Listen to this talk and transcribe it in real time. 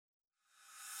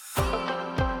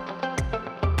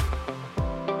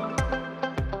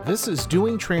This is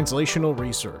Doing Translational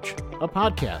Research, a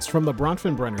podcast from the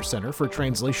Bronfenbrenner Center for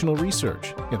Translational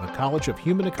Research in the College of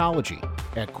Human Ecology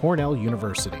at Cornell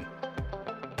University.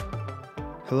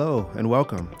 Hello and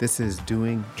welcome. This is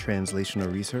Doing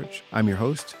Translational Research. I'm your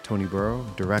host, Tony Burrow,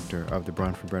 Director of the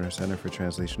Bronfenbrenner Center for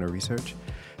Translational Research.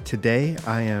 Today,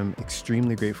 I am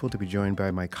extremely grateful to be joined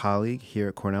by my colleague here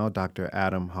at Cornell, Dr.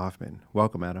 Adam Hoffman.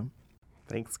 Welcome, Adam.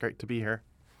 Thanks. Great to be here.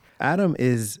 Adam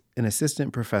is an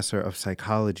assistant professor of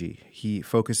psychology. He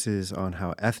focuses on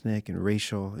how ethnic and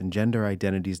racial and gender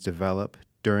identities develop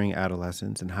during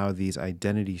adolescence and how these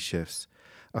identity shifts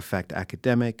affect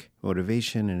academic,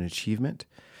 motivation and achievement,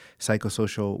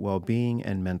 psychosocial well-being,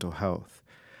 and mental health.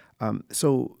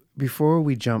 So before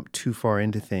we jump too far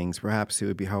into things, perhaps it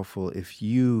would be helpful if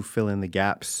you fill in the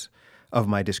gaps of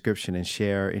my description and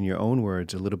share in your own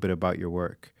words a little bit about your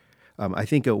work. I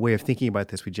think a way of thinking about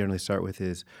this we generally start with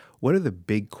is, what are the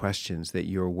big questions that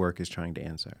your work is trying to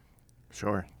answer?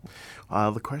 Sure.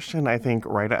 The question, I think,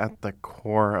 right at the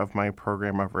core of my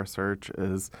program of research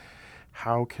is,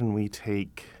 how can we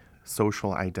take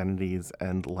social identities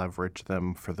and leverage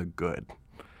them for the good?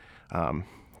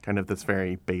 Kind of this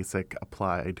very basic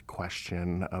applied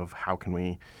question of how can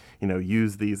we,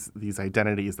 use these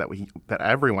identities that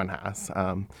everyone has,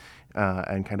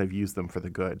 and kind of use them for the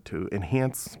good to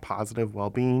enhance positive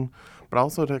well-being, but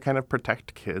also to kind of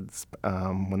protect kids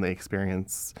when they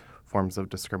experience forms of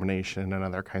discrimination and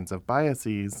other kinds of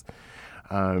biases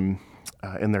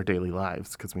in their daily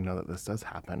lives, because we know that this does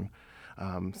happen.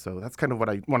 So that's kind of what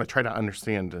I want to try to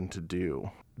understand and to do.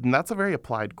 And that's a very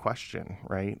applied question,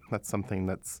 right? That's something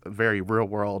that's very real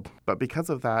world. But because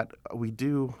of that, we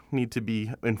do need to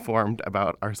be informed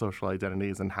about our social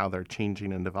identities and how they're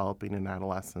changing and developing in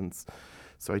adolescence.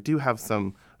 So I do have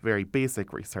some very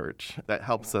basic research that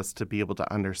helps us to be able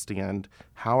to understand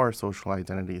how our social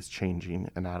identity is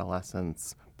changing in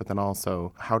adolescence, but then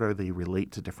also how do they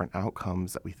relate to different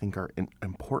outcomes that we think are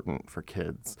important for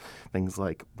kids, things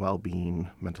like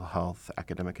well-being, mental health,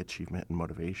 academic achievement, and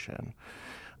motivation.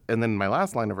 And then my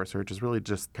last line of research is really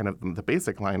just kind of the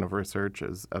basic line of research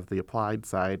is of the applied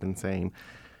side and saying,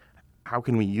 how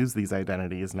can we use these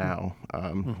identities now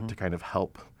to kind of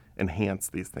help enhance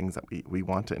these things that we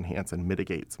want to enhance and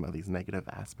mitigate some of these negative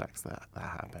aspects that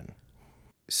happen.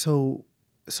 So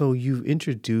you've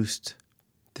introduced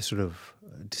this sort of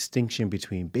distinction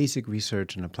between basic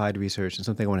research and applied research, and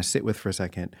something I want to sit with for a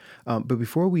second. But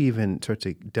before we even start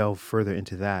to delve further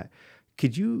into that,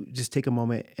 could you just take a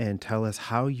moment and tell us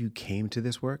how you came to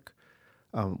this work?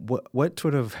 What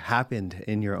sort of happened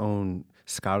in your own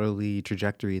scholarly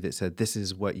trajectory that said this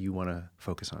is what you want to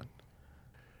focus on?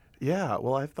 Yeah,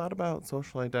 well, I've thought about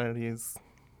social identities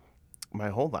my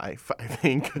whole life, I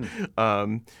think.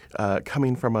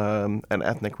 Coming from an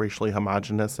ethnic, racially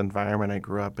homogenous environment, I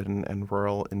grew up in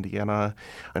rural Indiana,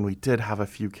 and we did have a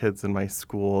few kids in my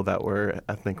school that were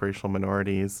ethnic, racial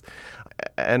minorities.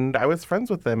 And I was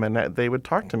friends with them, and they would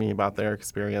talk to me about their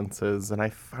experiences, and I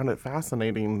found it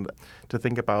fascinating to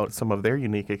think about some of their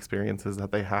unique experiences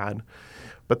that they had.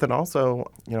 But then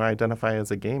also, I identify as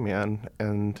a gay man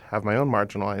and have my own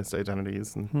marginalized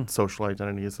identities and social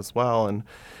identities as well. And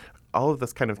all of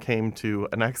this kind of came to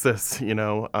a nexus,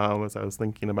 as I was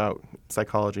thinking about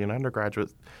psychology in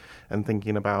undergraduate and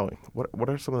thinking about what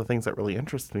are some of the things that really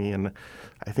interest me. And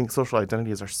I think social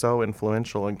identities are so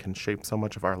influential and can shape so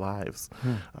much of our lives.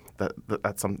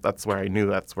 That's where I knew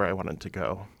that's where I wanted to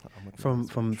go.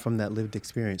 From that lived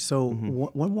experience. So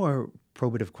one more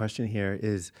probative question here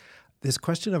is this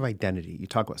question of identity. You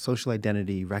talk about social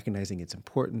identity, recognizing its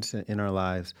importance in our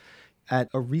lives. At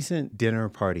a recent dinner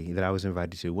party that I was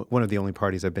invited to, one of the only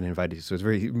parties I've been invited to, so it's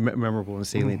very memorable and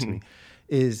salient to me,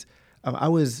 is I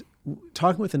was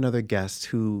talking with another guest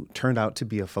who turned out to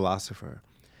be a philosopher.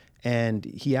 And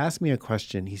he asked me a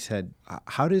question. He said,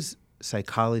 how does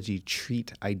psychology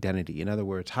treat identity? In other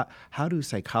words, how do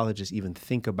psychologists even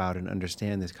think about and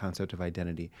understand this concept of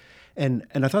identity? And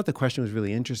I thought the question was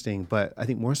really interesting, but I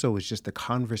think more so was just the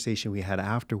conversation we had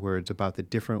afterwards about the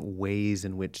different ways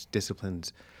in which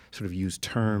disciplines sort of use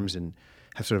terms and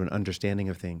have sort of an understanding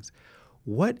of things.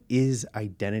 What is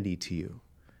identity to you?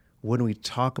 When we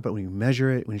talk about, when we measure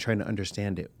it, when you're trying to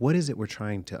understand it, what is it we're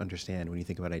trying to understand when you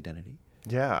think about identity?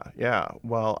 Yeah.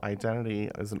 Well, identity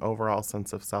is an overall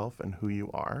sense of self and who you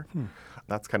are.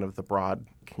 That's kind of the broad,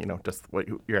 just what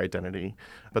your identity.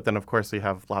 But then, of course, we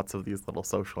have lots of these little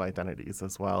social identities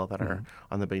as well that are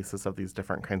on the basis of these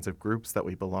different kinds of groups that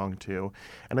we belong to.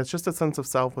 And it's just a sense of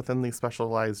self within these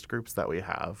specialized groups that we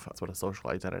have. That's what a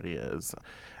social identity is.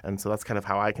 And so that's kind of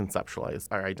how I conceptualize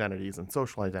our identities and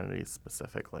social identities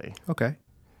specifically. Okay.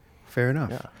 Fair enough.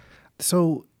 Yeah.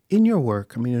 So In your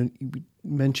work, I mean, you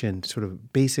mentioned sort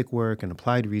of basic work and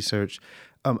applied research.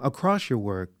 Across your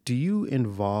work, do you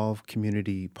involve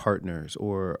community partners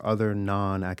or other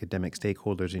non-academic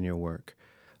stakeholders in your work?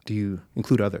 Do you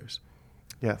include others?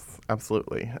 Yes,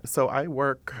 absolutely. So I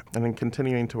work and I'm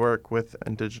continuing to work with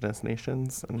Indigenous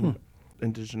nations and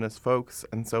Indigenous folks.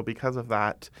 And so because of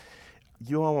that,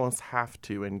 you almost have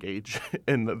to engage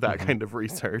in that kind of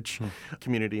research,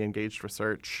 community engaged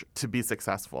research, to be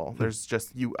successful. There's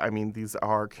just these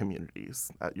are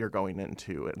communities that you're going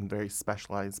into in very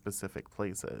specialized, specific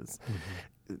places.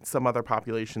 Some other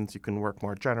populations you can work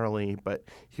more generally, but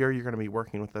here you're going to be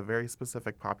working with a very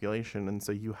specific population, and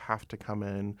so you have to come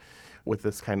in with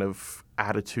this kind of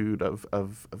attitude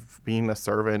of being a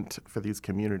servant for these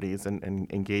communities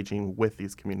and engaging with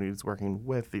these communities, working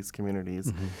with these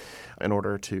communities in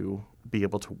order to be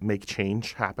able to make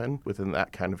change happen within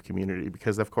that kind of community,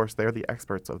 because of course they're the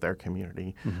experts of their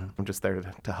community. I'm just there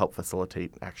to help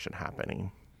facilitate action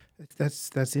happening.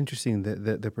 That's interesting,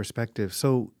 the perspective.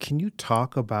 So can you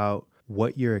talk about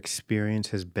what your experience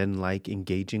has been like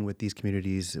engaging with these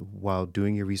communities while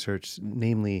doing your research?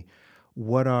 Namely,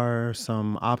 what are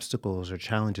some obstacles or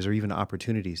challenges or even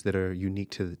opportunities that are unique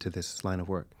to this line of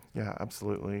work? Yeah,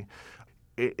 absolutely.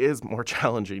 It is more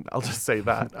challenging. I'll just say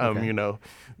that. Okay.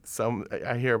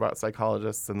 I hear about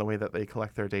psychologists and the way that they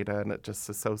collect their data, and it just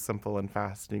is so simple and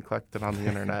fast. And you collect it on the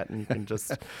internet, and you can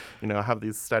just, have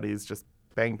these studies just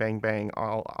bang, bang, bang,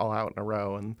 all out in a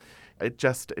row. And it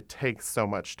takes so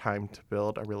much time to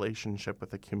build a relationship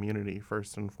with a community,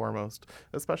 first and foremost,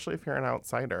 especially if you're an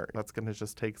outsider. That's going to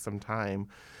just take some time.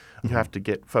 You have to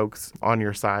get folks on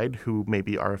your side who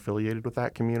maybe are affiliated with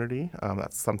that community.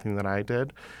 That's something that I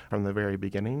did from the very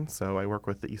beginning. So I work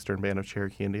with the Eastern Band of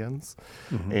Cherokee Indians.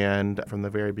 And from the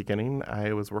very beginning,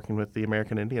 I was working with the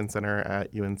American Indian Center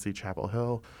at UNC Chapel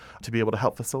Hill to be able to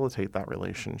help facilitate that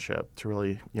relationship, to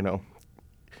really,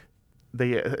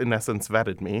 they, in essence,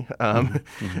 vetted me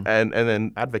and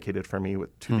then advocated for me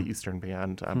to the Eastern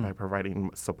Band by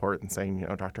providing support and saying,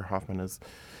 Dr. Hoffman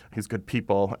he's good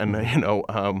people. And,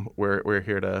 we're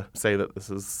here to say that this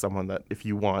is someone that if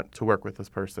you want to work with this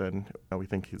person, we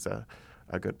think he's a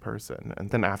good person. And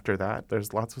then after that,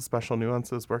 there's lots of special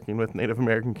nuances working with Native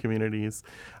American communities.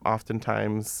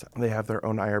 Oftentimes, they have their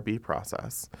own IRB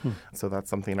process. So that's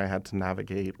something I had to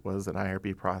navigate, was an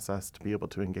IRB process to be able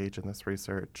to engage in this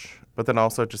research. But then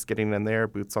also just getting in there,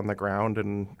 boots on the ground,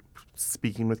 and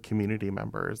speaking with community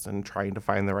members and trying to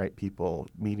find the right people,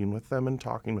 meeting with them and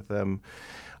talking with them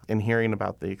and hearing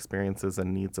about the experiences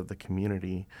and needs of the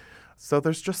community. So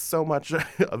there's just so much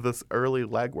of this early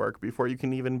legwork before you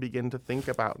can even begin to think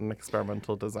about an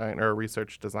experimental design or a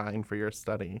research design for your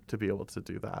study to be able to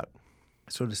do that.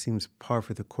 Sort of seems par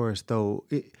for the course, though.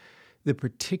 The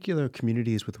particular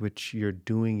communities with which you're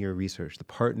doing your research, the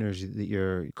partners that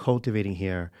you're cultivating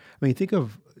here, think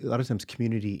of a lot of times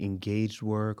community-engaged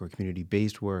work or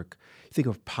community-based work. You think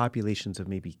of populations of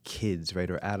maybe kids,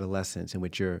 right, or adolescents in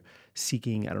which you're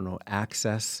seeking,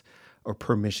 access or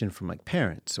permission from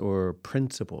parents or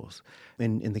principals.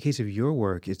 And in the case of your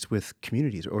work, it's with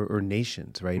communities or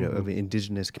nations, right, of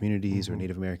indigenous communities or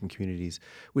Native American communities,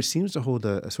 which seems to hold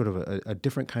a sort of a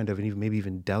different kind of and maybe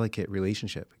even delicate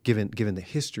relationship, given the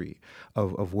history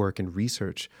of work and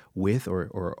research with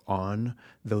or on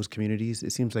those communities.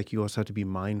 It seems like you also have to be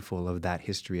mindful of that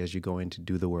history as you go in to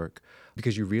do the work,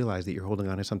 because you realize that you're holding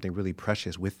on to something really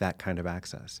precious with that kind of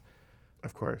access.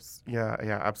 Of course. Yeah,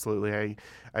 absolutely.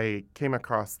 I came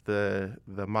across the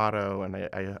motto, and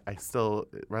I still,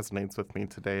 it resonates with me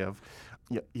today, of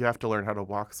you have to learn how to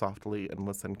walk softly and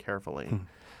listen carefully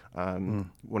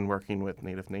when working with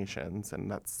Native nations. And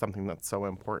that's something that's so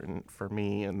important for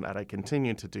me, and that I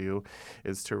continue to do,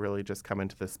 is to really just come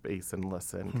into this space and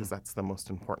listen, because that's the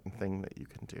most important thing that you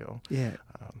can do. Yeah.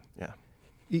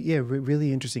 Yeah,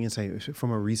 really interesting insight from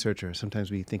a researcher.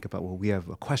 Sometimes we think about, we have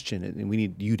a question and we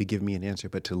need you to give me an answer,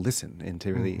 but to listen and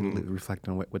to really reflect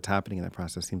on what's happening in that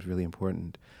process seems really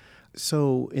important.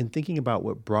 So in thinking about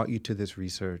what brought you to this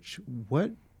research,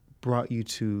 what brought you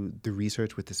to the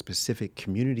research with the specific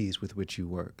communities with which you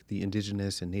work, the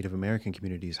Indigenous and Native American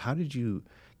communities? How did you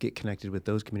get connected with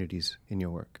those communities in your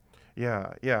work?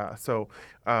 Yeah. So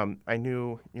I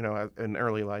knew, in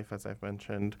early life, as I've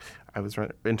mentioned, I was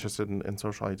interested in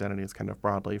social identities kind of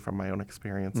broadly from my own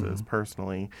experiences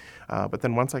personally. But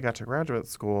then once I got to graduate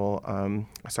school,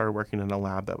 I started working in a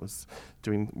lab that was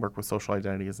doing work with social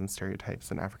identities and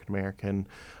stereotypes in African American,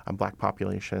 Black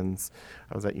populations.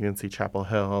 I was at UNC Chapel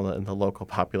Hill, and the local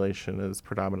population is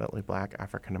predominantly Black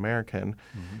African American.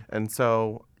 And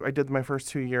so I did my first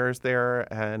 2 years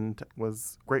there and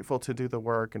was grateful to do the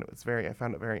work, and I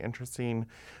found it very interesting.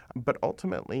 But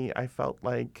ultimately, I felt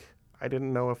like I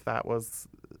didn't know if that was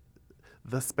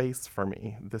the space for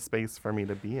me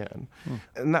to be in.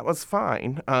 And that was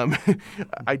fine.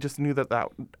 I just knew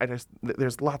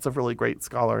there's lots of really great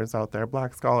scholars out there,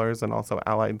 Black scholars and also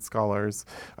allied scholars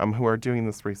who are doing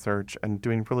this research and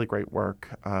doing really great work.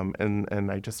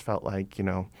 And I just felt like,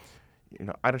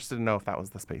 I just didn't know if that was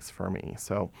the space for me.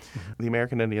 So the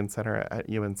American Indian Center at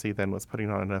UNC then was putting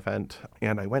on an event,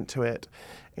 and I went to it,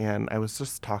 and I was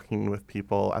just talking with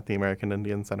people at the American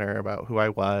Indian Center about who I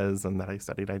was and that I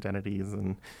studied identities,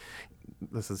 and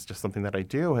this is just something that I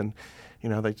do. And,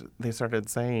 they started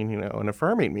saying, and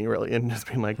affirming me really, and just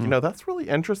being like, that's really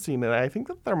interesting. And I think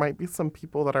that there might be some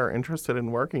people that are interested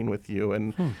in working with you.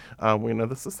 And,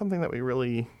 this is something that we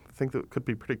really think that could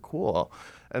be pretty cool.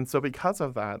 And so because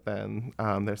of that, then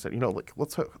they said,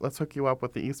 let's hook you up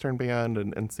with the Eastern Band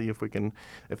and see if we can,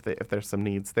 if there's some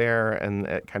needs there. And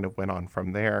it kind of went on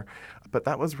from there. But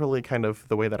that was really kind of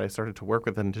the way that I started to work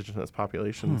with Indigenous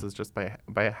populations, is just by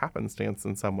a happenstance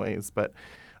in some ways. But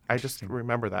I just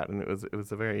remember that, and it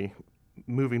was a very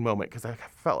moving moment, because I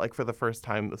felt like for the first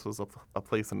time this was a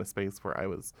place and a space where I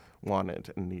was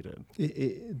wanted and needed.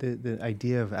 The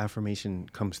idea of affirmation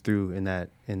comes through in that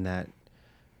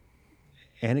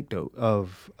anecdote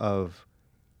of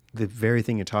the very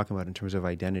thing you're talking about in terms of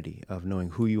identity, of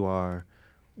knowing who you are,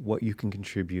 what you can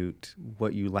contribute,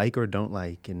 what you like or don't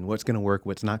like, and what's going to work,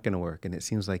 what's not going to work. And it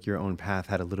seems like your own path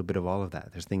had a little bit of all of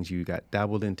that. There's things you got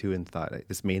dabbled into and thought,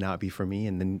 this may not be for me.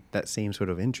 And then that same sort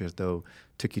of interest, though,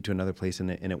 took you to another place,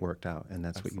 and it worked out. And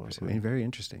that's Absolutely. What you pursued. Very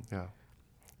interesting. Yeah.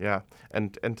 Yeah.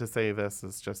 And to say this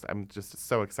is I'm just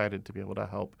so excited to be able to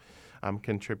help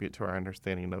contribute to our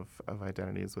understanding of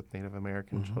identities with Native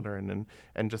American children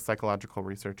and just psychological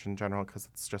research in general, because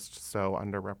it's just so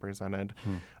underrepresented.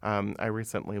 I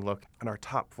recently looked at our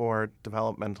top 4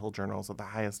 developmental journals with the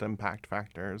highest impact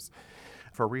factors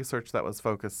for research that was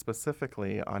focused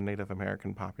specifically on Native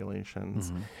American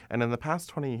populations. And in the past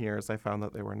 20 years, I found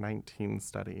that there were 19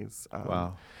 studies.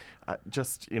 Wow.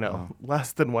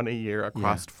 Less than one a year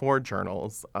across 4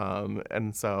 journals.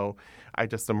 And so I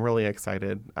just am really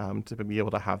excited to be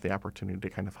able to have the opportunity to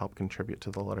kind of help contribute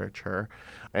to the literature.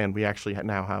 And we actually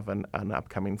now have an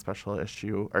upcoming special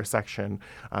issue or section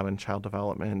in child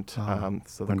development.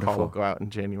 So the call will go out in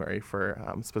January for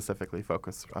specifically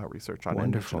focused research on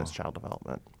Indigenous child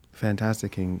development.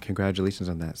 Fantastic, and congratulations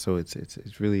on that. So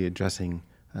it's really addressing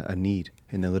a need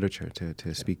in the literature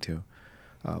to speak to.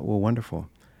 Well, wonderful.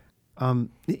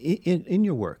 In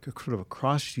your work, sort of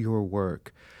across your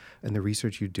work and the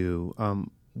research you do,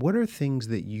 what are things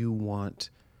that you want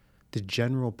the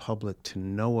general public to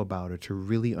know about or to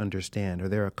really understand? Are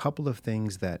there a couple of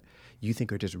things that you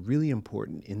think are just really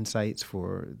important insights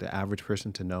for the average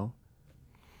person to know?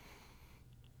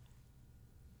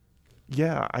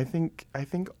 Yeah, I think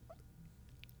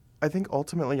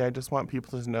ultimately I just want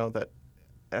people to know that.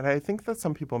 And I think that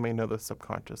some people may know this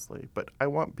subconsciously, but I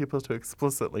want people to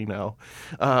explicitly know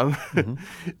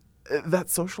that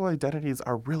social identities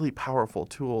are really powerful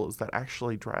tools that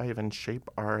actually drive and shape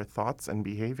our thoughts and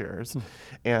behaviors.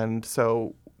 And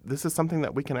so this is something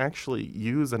that we can actually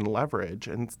use and leverage,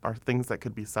 and are things that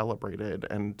could be celebrated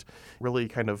and really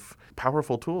kind of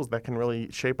powerful tools that can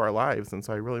really shape our lives. And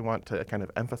so I really want to kind of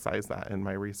emphasize that in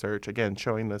my research, again,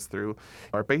 showing this through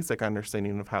our basic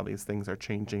understanding of how these things are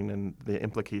changing and the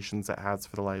implications it has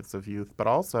for the lives of youth, but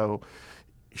also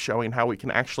showing how we can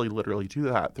actually literally do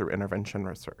that through intervention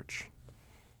research.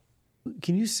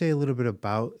 Can you say a little bit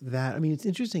about that? I mean, it's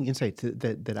interesting insight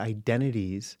that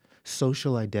identities,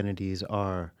 social identities,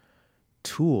 are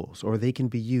tools, or they can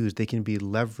be used, they can be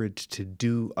leveraged to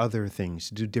do other things,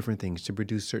 to do different things, to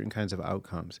produce certain kinds of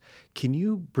outcomes. Can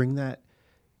you bring that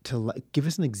to give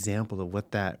us an example of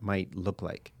what that might look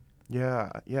like? Yeah.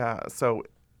 So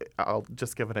I'll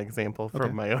just give an example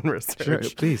from my own research. Sure,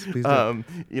 please do.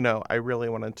 I really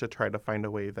wanted to try to find a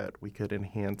way that we could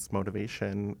enhance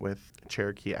motivation with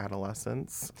Cherokee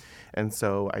adolescents. And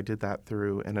so I did that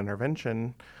through an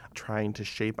intervention trying to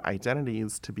shape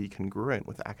identities to be congruent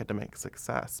with academic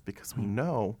success, because we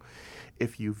know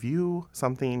if you view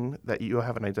something that you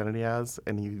have an identity as,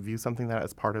 and you view something that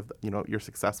as part of, you're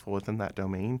successful within that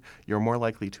domain, you're more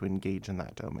likely to engage in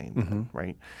that domain,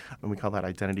 right? And we call that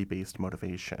identity-based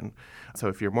motivation. motivation. So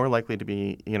if you're more likely to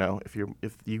be, if you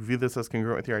view this as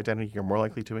congruent with your identity, you're more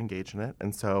likely to engage in it.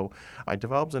 And so I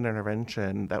developed an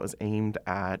intervention that was aimed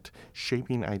at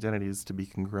shaping identities to be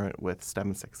congruent with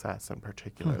STEM success in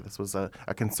particular. This was a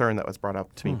concern that was brought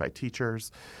up to me by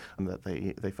teachers, and that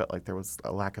they felt like there was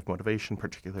a lack of motivation,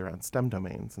 particularly around STEM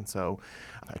domains. And so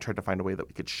I tried to find a way that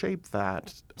we could shape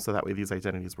that so that way these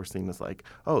identities were seen as like,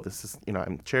 oh, this is,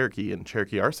 I'm Cherokee, and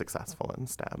Cherokee are successful in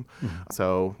STEM.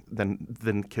 So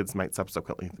then kids might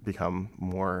subsequently become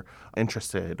more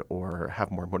interested or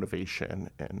have more motivation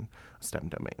in STEM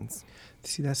domains.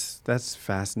 See, that's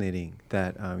fascinating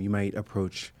that you might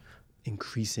approach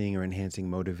increasing or enhancing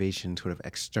motivation sort of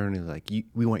externally, like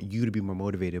we want you to be more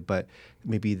motivated, but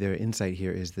maybe their insight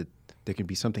here is that there can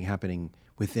be something happening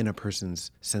within a person's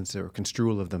sense or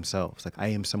construal of themselves. Like, I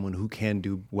am someone who can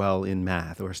do well in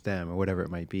math or STEM or whatever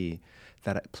it might be.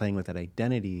 That playing with that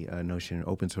identity notion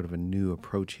opens sort of a new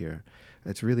approach here.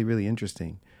 It's really, really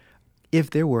interesting. If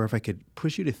I could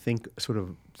push you to think sort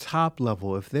of top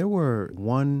level, if there were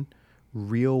one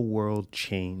real world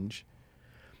change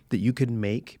that you could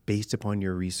make based upon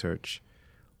your research,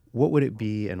 what would it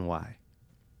be and why?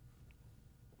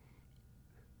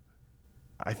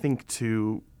 I think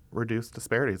to reduce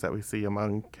disparities that we see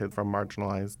among kids from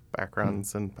marginalized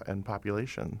backgrounds and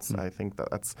populations. I think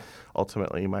that's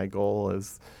ultimately my goal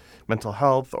is mental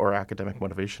health or academic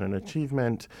motivation and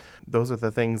achievement. Those are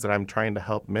the things that I'm trying to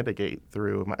help mitigate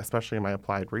through, especially my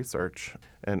applied research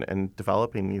and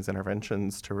developing these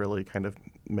interventions to really kind of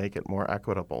make it more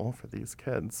equitable for these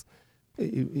kids.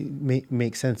 It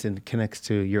makes sense and connects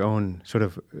to your own sort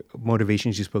of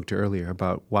motivations you spoke to earlier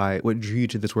about what drew you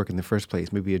to this work in the first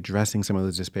place. Maybe addressing some of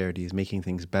those disparities, making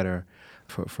things better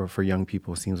for young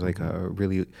people seems like a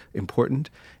really important,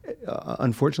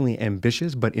 unfortunately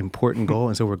ambitious, but important goal.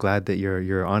 And so we're glad that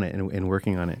you're on it and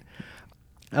working on it.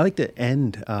 I like to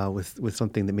end with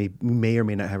something that may or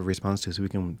may not have a response to, so we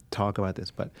can talk about this.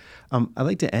 But I'd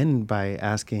like to end by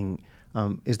asking,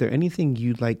 is there anything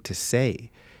you'd like to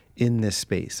say in this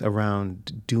space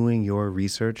around doing your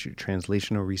research, your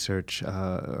translational research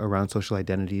around social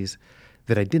identities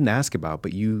that I didn't ask about,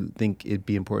 but you think it'd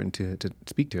be important to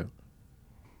speak to?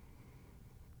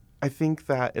 I think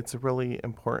that it's really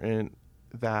important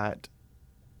that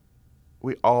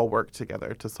we all work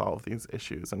together to solve these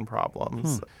issues and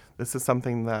problems. This is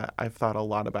something that I've thought a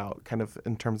lot about kind of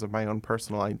in terms of my own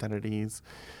personal identities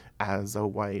as a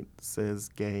white, cis,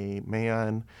 gay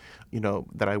man,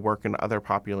 that I work in other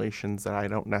populations that I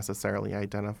don't necessarily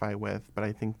identify with. But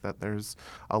I think that there's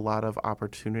a lot of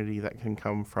opportunity that can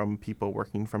come from people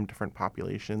working from different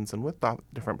populations and with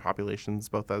different populations,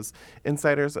 both as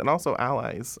insiders and also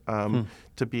allies,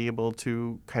 to be able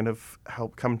to kind of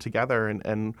help come together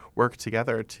and work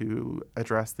together to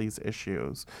address these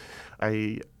issues.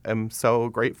 I am so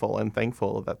grateful and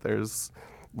thankful that there's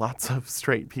lots of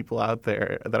straight people out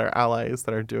there that are allies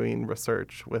that are doing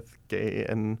research with gay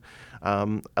and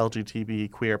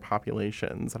LGBTQ queer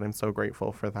populations, and I'm so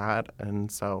grateful for that. And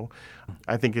so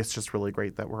I think it's just really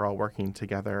great that we're all working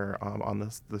together on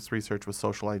this research with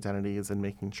social identities and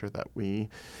making sure that we,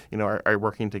 are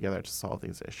working together to solve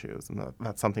these issues, and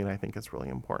that's something I think is really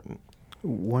important.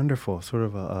 Wonderful. Sort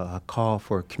of a call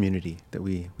for community, that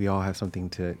we all have something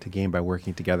to gain by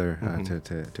working together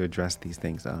to address these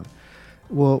things.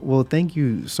 Well, thank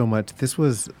you so much. This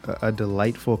was a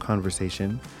delightful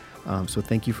conversation. So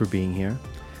thank you for being here.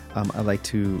 I'd like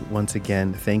to once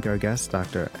again thank our guest,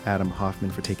 Dr. Adam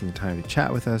Hoffman, for taking the time to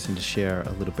chat with us and to share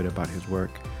a little bit about his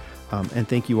work. And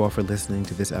thank you all for listening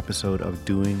to this episode of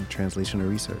Doing Translational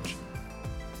Research.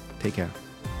 Take care.